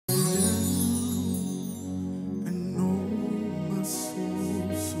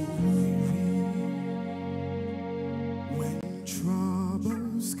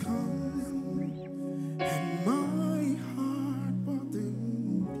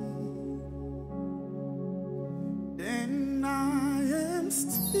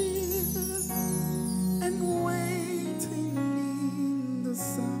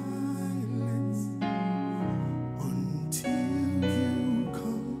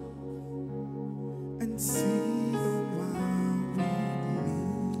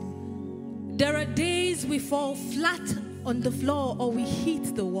days we fall flat on the floor or we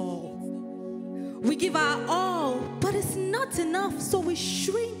hit the wall. We give our all, but it's not enough, so we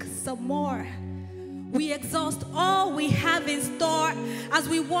shrink some more. We exhaust all we have in store as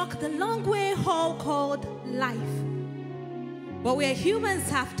we walk the long way home called life. But we're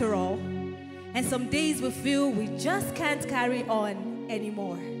humans after all, and some days we feel we just can't carry on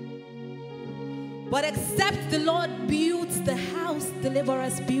anymore. But except the Lord builds the house, the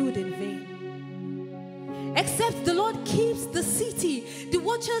laborers build in vain. Except the Lord keeps the city, the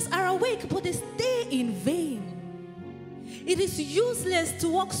watchers are awake, but they stay in vain. It is useless to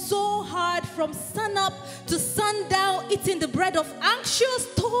work so hard from sunup to sundown, eating the bread of anxious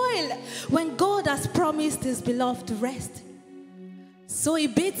toil, when God has promised his beloved rest. So he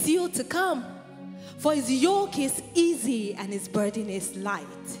bids you to come, for his yoke is easy and his burden is light.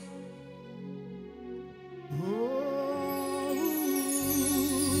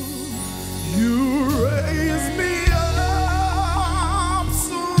 You raise me up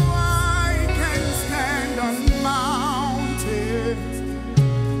so I can stand on mountains.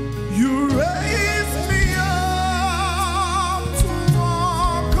 You raise me up to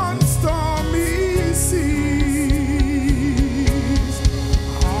walk on stormy seas.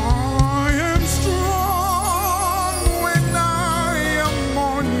 I am strong when I am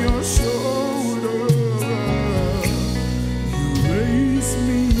on your shoulder. You raise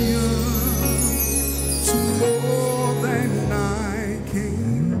me up more than I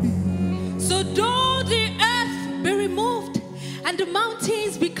can be. So though the earth be removed and the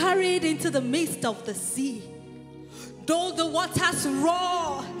mountains be carried into the midst of the sea, though the waters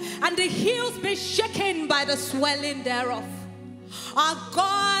roar and the hills be shaken by the swelling thereof, our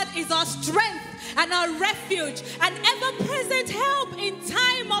God is our strength and our refuge, and ever-present help in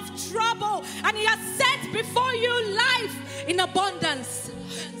time of trouble. And he has set before you life in abundance,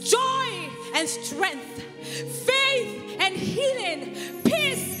 joy and strength, faith and healing,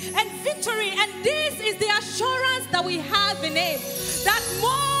 peace and victory. And this is the assurance that we have in him, that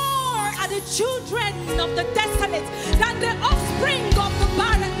more are the children of the desolate than the offspring of the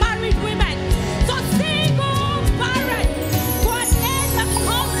barren married women. So sing, oh barren, for an end has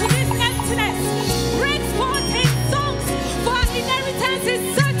come to this emptiness. Break forth in songs, for our inheritance is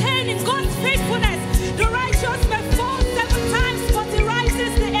certain in God's faithfulness. The righteous may fall 7 times, but he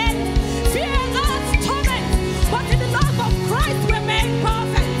rises the end. Fear not torment, but in the love of Christ we're made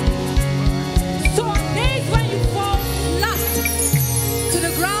perfect. So on days when you fall flat to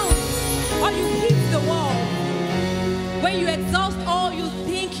the ground, or you hit the wall, when you exhaust all you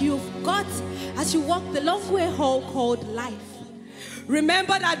think you've got as you walk the long way home called life,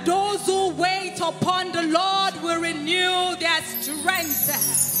 remember that those who wait upon the Lord will renew their strength.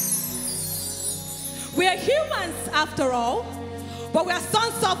 We are humans after all, but we are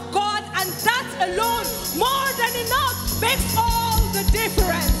sons of God, and that alone, more than enough, makes all the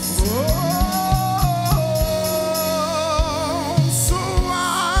difference. Oh.